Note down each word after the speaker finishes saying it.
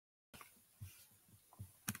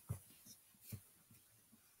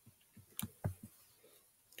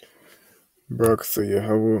Barak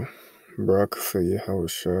Yahweh, Barak Yahweh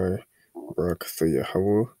Shai, Barak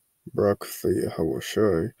Yahweh, Barak Yahweh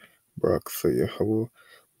Shai, Barak Yahweh,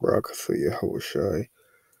 Barak Yahweh Shai.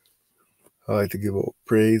 I like to give all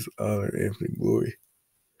praise, honor, and glory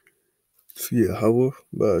to Yahweh,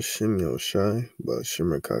 Ba'ashem Yahushai,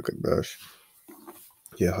 Ba'ashem Rakakadash.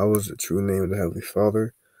 Yahweh is the true name of the Heavenly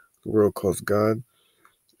Father, the world calls God,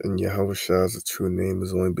 and Yahweh Shai is the true name of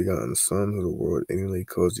His only begotten Son, who the world annually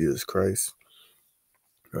calls Jesus Christ.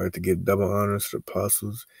 I like to give double honors to the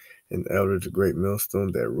apostles and elders of Great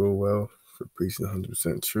Millstone that rule well for preaching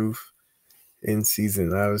 100% truth, in season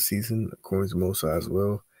and out of season, according to Most High's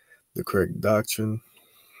will, the correct doctrine,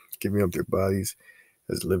 giving up their bodies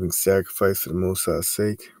as a living sacrifice for the Most High's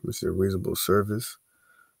sake, which is a reasonable service.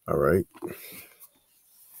 All right.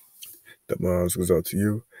 Double honors goes out to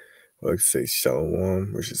you. I like to say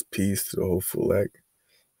shalom, which is peace to the whole elect.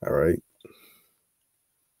 All right.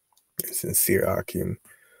 Sincere Akim.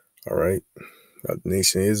 All right. The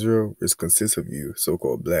nation of Israel consists of you,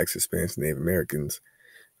 so-called blacks, Hispanics, Native Americans.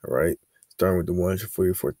 All right. Starting with the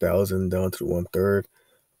 144,000 down to the 1/3 of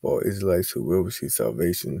all Israelites who will receive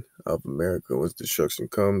salvation of America once destruction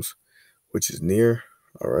comes, which is near.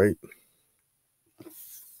 All right.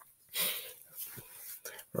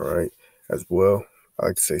 All right. As well, I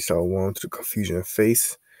like to say shalom to the confusion of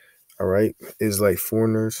face. All right. Israelite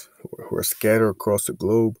foreigners who are scattered across the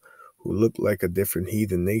globe who look like a different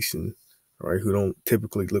heathen nation. All right. Who don't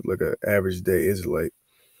typically look like an average day Israelite.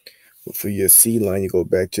 But for your seed line, you go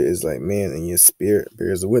back to Israelite man, and your spirit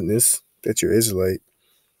bears a witness that you're Israelite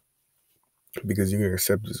because you're going to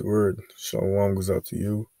accept His word. Shalom goes out to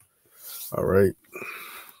you. All right.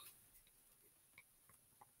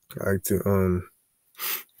 I like to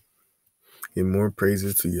give more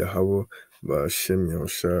praises to Yahweh, Ba'ashem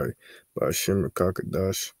Yahushai, Ba'ashem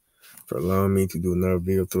Rakakadash, for allowing me to do another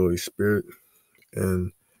video through the Holy Spirit.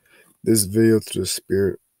 And this video through the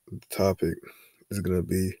Spirit, the topic is going to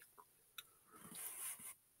be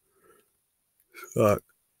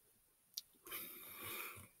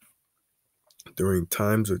during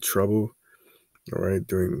times of trouble, all right,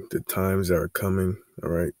 during the times that are coming, all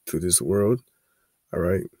right, to this world, all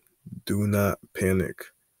right, do not panic,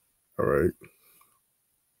 all right,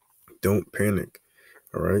 don't panic,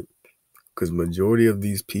 all right, because majority of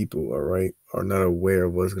these people, all right, are not aware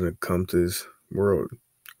of what's going to come to this world,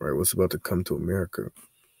 all right, what's about to come to America.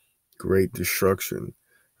 Great destruction,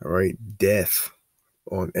 all right, death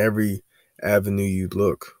on every avenue you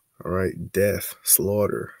look, all right, death,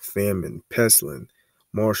 slaughter, famine, pestilence,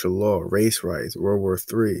 martial law, race riots, World War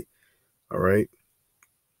III, all right,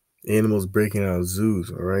 animals breaking out of zoos,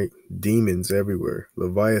 all right, demons everywhere,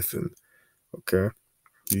 Leviathan, okay,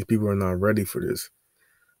 these people are not ready for this,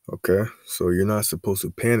 okay, so you're not supposed to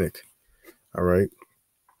panic, all right,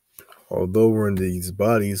 although we're in these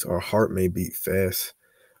bodies, our heart may beat fast,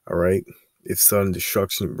 all right, if sudden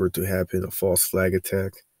destruction were to happen, a false flag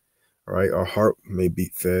attack, all right, our heart may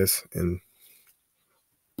beat fast, and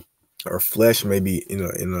our flesh may be in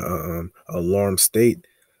a alarm state,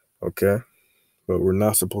 okay, but we're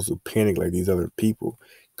not supposed to panic like these other people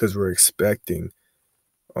because we're expecting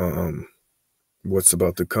what's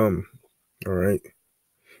about to come, all right,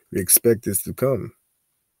 we expect this to come,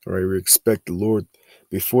 all right, we expect the Lord.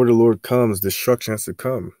 Before the Lord comes, destruction has to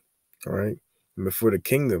come, all right, and before the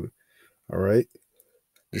kingdom, all right,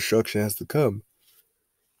 destruction has to come.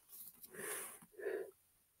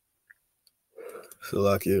 So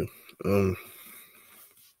like you,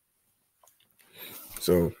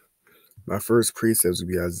 so my first precept would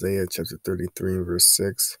be Isaiah chapter 33 and verse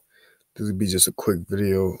 6. This would be just a quick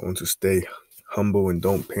video on to stay humble and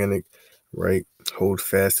don't panic, right? Hold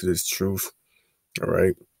fast to this truth, all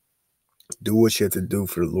right? Do what you have to do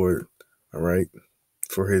for the Lord, all right?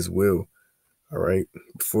 For His will, all right?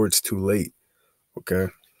 Before it's too late, okay?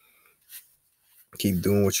 Keep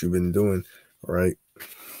doing what you've been doing, all right?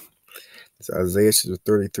 It's Isaiah chapter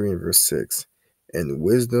 33 and verse 6. And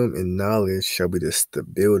wisdom and knowledge shall be the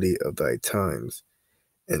stability of thy times,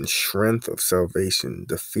 and strength of salvation.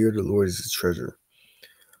 The fear of the Lord is his treasure.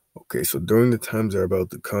 Okay, so during the times that are about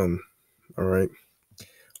to come, all right,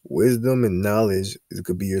 wisdom and knowledge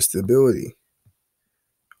could be your stability,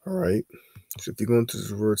 all right? So if you go into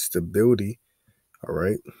this word stability, all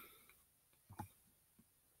right,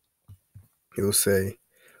 he'll say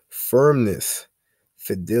firmness,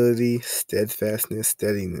 fidelity, steadfastness,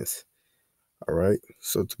 steadiness, all right?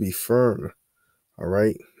 So to be firm, all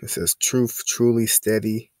right, it says truth, truly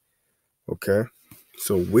steady, okay?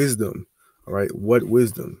 So wisdom, all right, what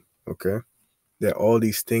wisdom, okay? That all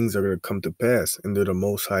these things are going to come to pass and they're the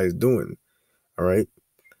Most High is doing, all right?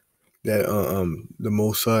 that the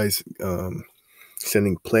Most High's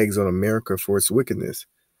sending plagues on America for its wickedness.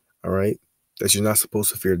 All right, that you're not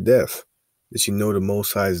supposed to fear death. That you know the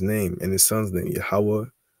Most High's name and His Son's name, Yahweh.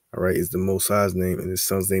 All right, is the Most High's name and His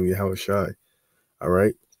Son's name, Yahweh Shai. All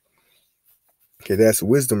right. Okay, that's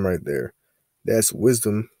wisdom right there. That's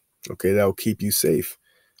wisdom. Okay, that'll keep you safe.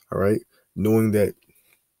 All right, knowing that.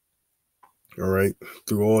 All right,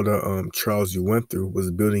 through all the trials you went through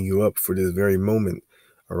was building you up for this very moment.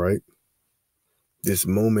 All right, this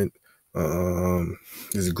moment, um,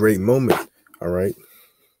 this great moment. All right,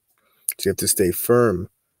 so you have to stay firm.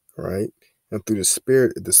 All right, and through the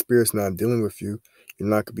Spirit, if the Spirit's not dealing with you, you're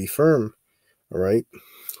not gonna be firm. All right,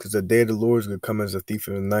 because the day of the Lord is gonna come as a thief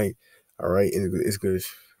in the night. All right, and it's gonna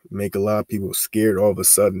make a lot of people scared all of a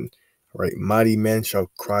sudden. All right, mighty men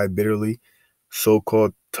shall cry bitterly.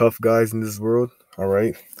 So-called tough guys in this world. All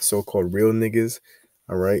right, so-called real niggas.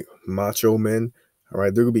 All right, macho men. All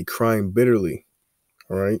right, they're gonna be crying bitterly.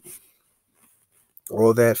 All right,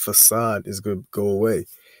 all that facade is gonna go away.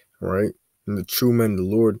 All right, and the true men, the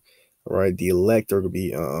Lord. All right, the elect are gonna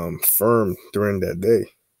be firm during that day.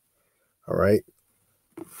 All right.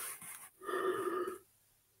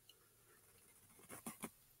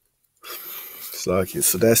 So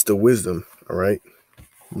that's the wisdom, all right?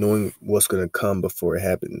 Knowing what's going to come before it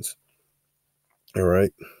happens, all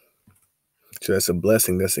right? So that's a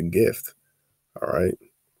blessing, that's a gift, all right?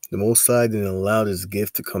 The Most High didn't allow this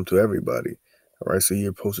gift to come to everybody, all right? So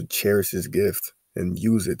you're supposed to cherish this gift and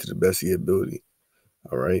use it to the best of your ability,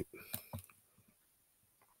 all right?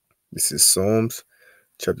 This is Psalms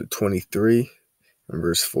chapter 23 and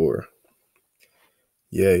verse 4.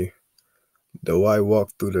 Yea, though I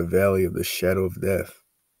walk through the valley of the shadow of death,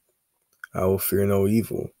 I will fear no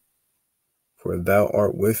evil, for thou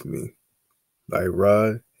art with me. Thy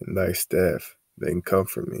rod and thy staff, they can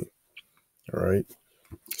comfort me. All right.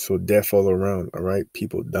 So death all around. All right.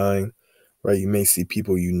 People dying. Right. You may see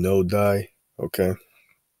people you know die. Okay.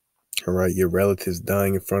 All right. Your relatives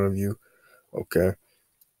dying in front of you. Okay.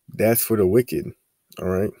 That's for the wicked. All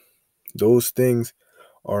right. Those things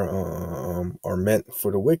are meant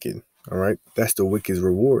for the wicked. All right. That's the wicked's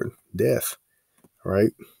reward. Death. All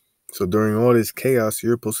right. So during all this chaos,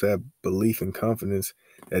 you're supposed to have belief and confidence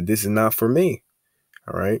that this is not for me.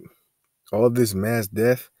 All right. All this mass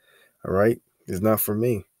death. All right, is not for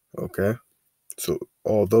me. Okay. So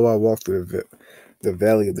although I walk through the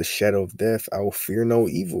valley of the shadow of death, I will fear no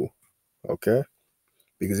evil. Okay.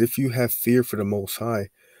 Because if you have fear for the Most High,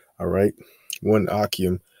 all right, one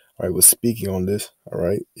Akim, all right, was speaking on this. All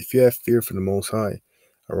right. If you have fear for the Most High,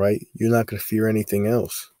 all right, you're not going to fear anything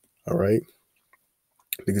else. All right.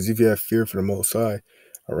 Because if you have fear for the Most High,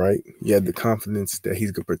 all right, you have the confidence that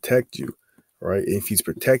He's going to protect you. All right. And if He's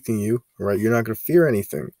protecting you, all right, you're not going to fear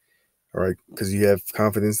anything. All right. Because you have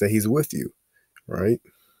confidence that He's with you. Right.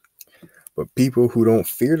 But people who don't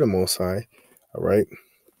fear the Most High, all right,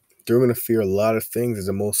 they're going to fear a lot of things that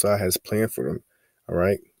the Most High has planned for them. All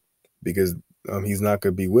right. Because He's not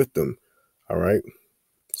going to be with them. All right.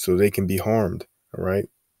 So they can be harmed. All right.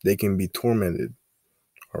 They can be tormented.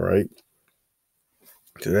 All right.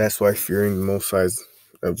 So that's why fearing the Most High is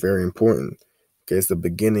very important. Okay. It's the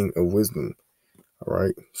beginning of wisdom. All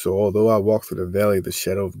right. So although I walk through the valley of the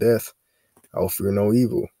shadow of death, I will fear no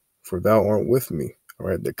evil, for thou art with me. All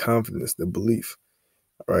right. The confidence, the belief.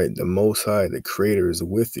 All right. The Most High, the Creator, is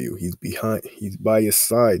with you. He's by your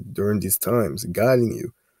side during these times, guiding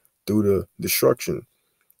you through the destruction.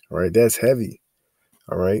 All right. That's heavy.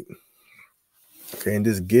 All right. Okay. And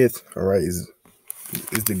this gift, all right, is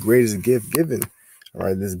the greatest gift given. All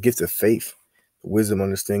right. This gift of faith, wisdom,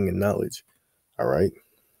 understanding, and knowledge. All right.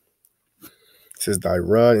 It says, thy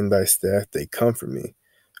rod and thy staff, they comfort me.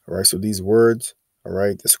 All right. So these words, all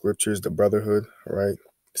right, the scriptures, the brotherhood, all right,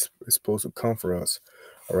 it's supposed to comfort us,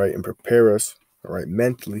 all right, and prepare us, all right,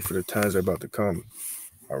 mentally for the times that are about to come.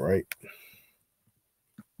 All right.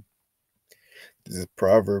 This is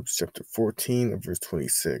Proverbs chapter 14 and verse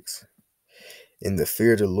 26. In the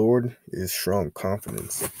fear of the Lord is strong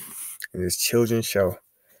confidence, and his children shall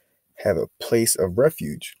have a place of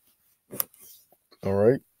refuge. All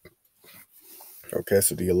right. Okay,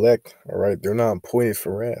 so the elect, all right, they're not appointed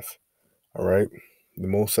for wrath. All right. The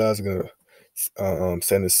Most High is going to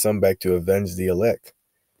send his son back to avenge the elect.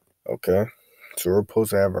 Okay. So we're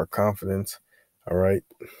supposed to have our confidence, all right,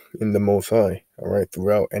 in the Most High, all right,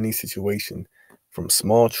 throughout any situation, from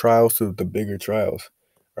small trials to the bigger trials.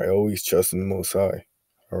 All right, always trust in the Most High,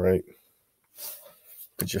 all right.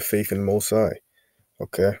 Put your faith in the Most High,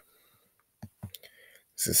 okay.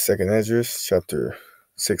 This is Second Esdras, chapter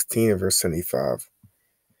 16, and verse 75.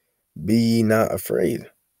 Be ye not afraid,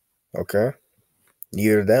 okay.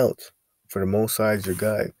 neither doubt, for the Most High is your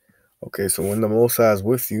guide. Okay, so when the Most High is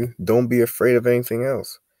with you, don't be afraid of anything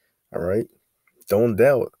else. All right? Don't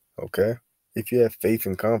doubt. Okay? If you have faith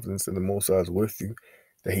and confidence that the Most High is with you,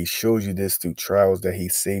 that He shows you this through trials that He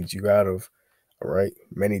saved you out of. All right?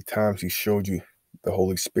 Many times He showed you the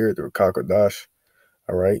Holy Spirit, the Ruach HaKodesh.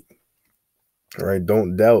 All right? All right?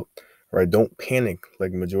 Don't doubt. All right? Don't panic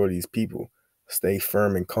like the majority of these people. Stay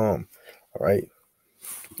firm and calm. All right?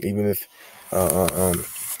 Even if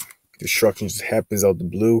destruction just happens out the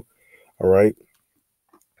blue, all right?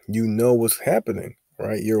 You know what's happening,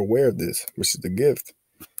 right? You're aware of this, which is the gift,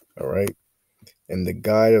 all right? And the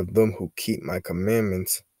guide of them who keep my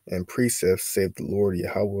commandments and precepts, save the Lord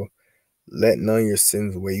Yahweh. Let none of your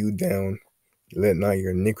sins weigh you down. Let not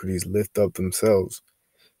your iniquities lift up themselves,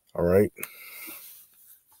 all right?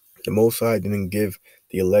 The Most High didn't give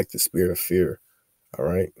the elect the spirit of fear, all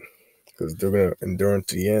right? Because they're going to endure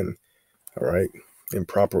unto the end, all right? In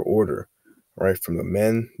proper order, right? From the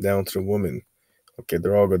men down to the women. Okay,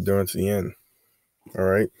 they're all going to endure unto the end, all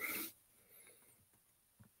right?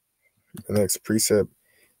 The next precept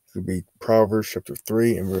will be Proverbs chapter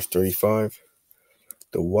 3 and verse 35.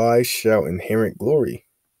 The wise shall inherit glory.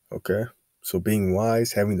 Okay, so being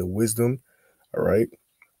wise, having the wisdom, all right,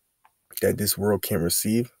 that this world can't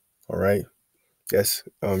receive, all right, that's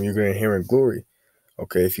you're going to inherit glory.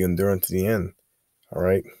 Okay, if you endure unto the end, all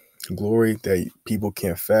right, glory that people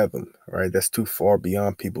can't fathom. All right, that's too far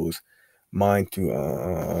beyond people's mind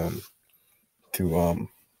to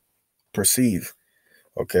perceive.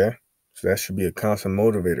 Okay, so that should be a constant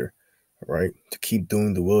motivator. All right, to keep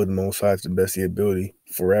doing the will of the Most High to the best of your ability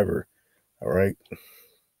forever. All right, it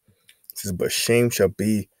says, but shame shall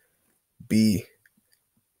be the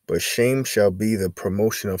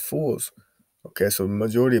promotion of fools. Okay, so the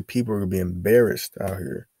majority of people are gonna be embarrassed out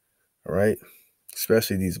here. All right,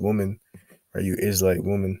 especially these women, right? You Israelite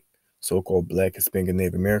women, so-called Black, Hispanic,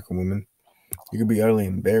 Native American women. You could be utterly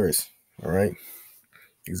embarrassed. All right,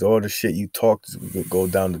 because all the shit you talk is gonna go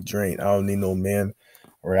down the drain. I don't need no man,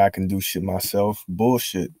 or I can do shit myself.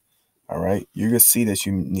 Bullshit. All right, you're gonna see that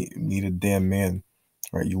you need a damn man.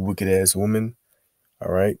 All right, you wicked ass woman.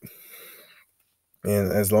 All right,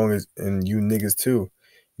 and as long as and you niggas too,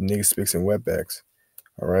 you niggas spicks and wetbacks.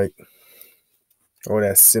 All right, all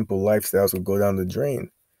that simple lifestyles will go down the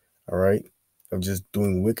drain. All right, of just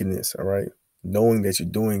doing wickedness. All right, knowing that you're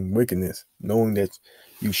doing wickedness, knowing that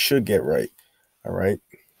you should get right. All right,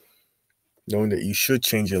 knowing that you should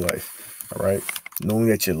change your life. All right, knowing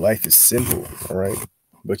that your life is simple. All right,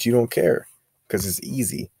 but you don't care because it's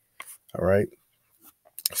easy. All right,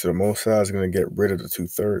 so the Most High is going to get rid of the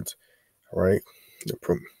 2/3. All right,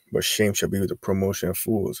 but shame shall be with the promotion of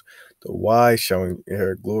fools. The wise shall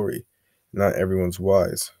inherit glory. Not everyone's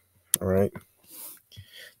wise. All right,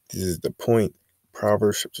 this is the point.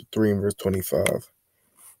 Proverbs chapter 3 and verse 25.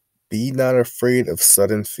 Be not afraid of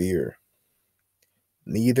sudden fear,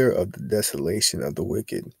 neither of the desolation of the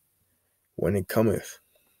wicked, when it cometh.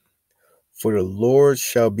 For the Lord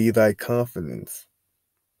shall be thy confidence,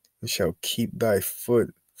 and shall keep thy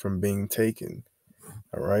foot from being taken.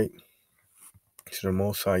 All right. So the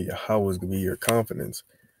Most High Yahweh is going to be your confidence.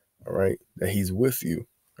 All right. That He's with you.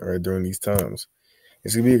 All right. During these times,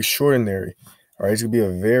 it's going to be extraordinary. All right. It's going to be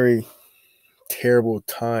a very terrible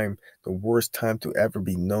time, the worst time to ever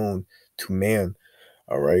be known to man.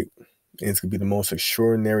 All right. And it's going to be the most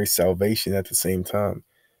extraordinary salvation at the same time.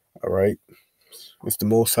 All right. It's the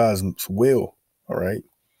Most High's will. All right.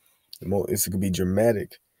 It's going to be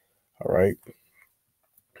dramatic. All right.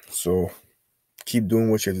 So keep doing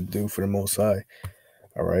what you have to do for the Most High.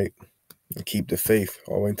 All right. And keep the faith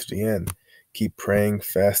all the way to the end. Keep praying,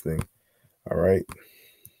 fasting. All right.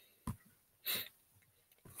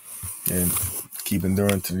 And keep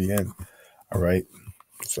enduring to the end. All right.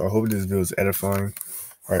 So I hope this video is edifying.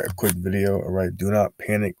 All right. A quick video. All right. Do not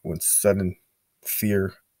panic when sudden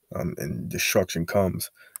fear and destruction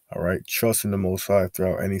comes. All right. Trust in the Most High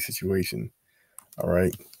throughout any situation. All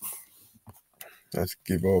right. Let's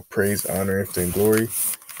give all praise, honor, and glory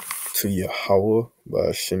to Yahweh, by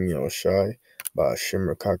Hashem Yahushai, by Hashem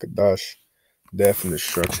Rakakadash, death and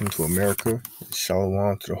destruction to America, and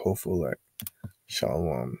Shalom to the hopeful elect.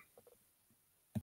 Shalom.